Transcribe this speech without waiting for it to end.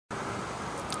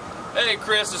Hey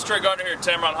Chris, it's Trent Gardner here at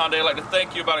Tameron Hyundai. I'd like to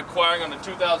thank you about inquiring on the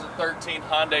 2013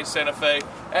 Hyundai Santa Fe.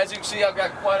 As you can see, I've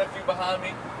got quite a few behind me.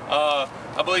 I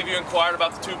believe you inquired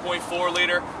about the 2.4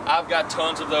 liter. I've got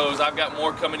tons of those. I've got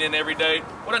more coming in every day.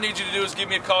 What I need you to do is give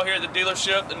me a call here at the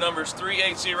dealership. The number is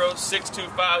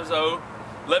 380-6250.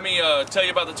 Let me tell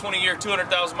you about the 20-year,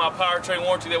 200,000-mile powertrain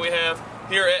warranty that we have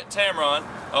here at Tameron.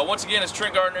 Once again, it's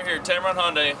Trent Gardner here at Tameron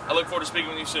Hyundai. I look forward to speaking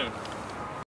with you soon.